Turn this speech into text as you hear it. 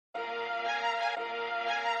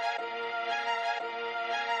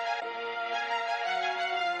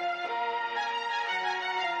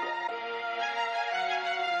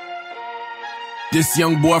This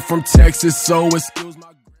young boy from Texas, so excuse my...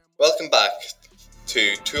 Welcome back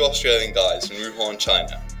to Two Australian Guys in Wuhan,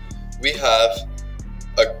 China. We have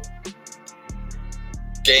a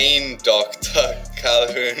gain doctor,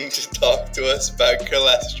 Calhoun, to talk to us about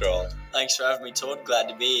cholesterol. Thanks for having me, Todd. Glad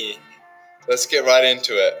to be here. Let's get right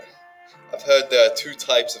into it. I've heard there are two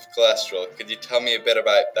types of cholesterol. Could you tell me a bit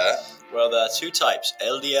about that? Well, there are two types,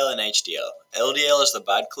 LDL and HDL. LDL is the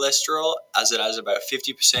bad cholesterol, as it has about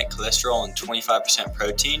 50% cholesterol and 25%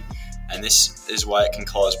 protein, and this is why it can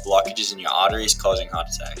cause blockages in your arteries, causing heart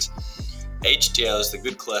attacks. HDL is the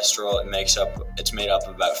good cholesterol. It's made up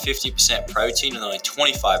of about 50% protein and only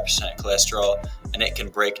 25% cholesterol, and it can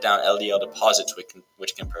break down LDL deposits,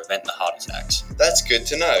 which can prevent the heart attacks. That's good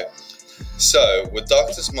to know. So, would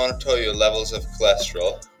doctors monitor your levels of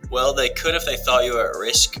cholesterol? Well, they could if they thought you were at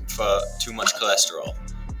risk for too much cholesterol.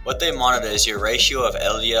 What they monitor is your ratio of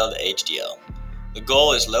LDL to HDL. The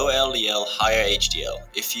goal is low LDL, higher HDL.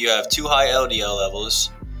 If you have too high LDL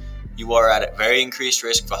levels, you are at a very increased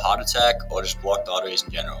risk for heart attack or just blocked arteries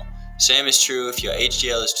in general. Same is true if your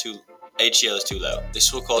HDL is too low.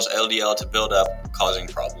 This will cause LDL to build up, causing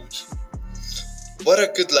problems. What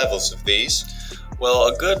are good levels of these?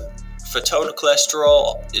 Well, for total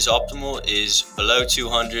cholesterol is optimal is below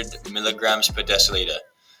 200 milligrams per deciliter.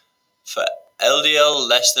 For LDL,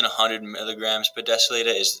 less than 100 milligrams per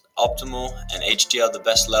deciliter is optimal, and HDL, the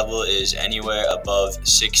best level, is anywhere above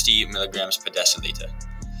 60 milligrams per deciliter.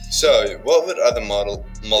 So, what other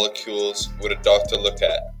molecules would a doctor look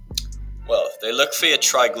at? Well, they look for your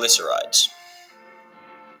triglycerides.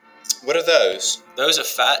 What are those? Those are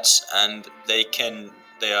fats, and they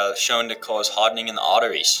are shown to cause hardening in the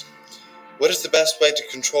arteries. What is the best way to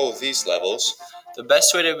control these levels? The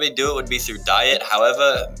best way to do it would be through diet.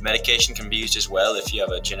 However, medication can be used as well if you have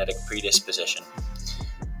a genetic predisposition.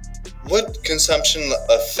 Would consumption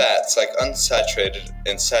of fats like unsaturated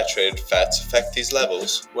and saturated fats affect these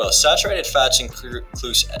levels? Well, saturated fats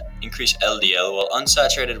increase LDL, while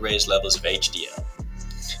unsaturated raise levels of HDL.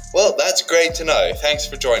 Well, that's great to know. Thanks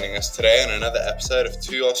for joining us today on another episode of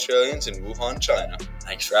Two Australians in Wuhan, China.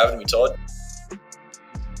 Thanks for having me, Todd.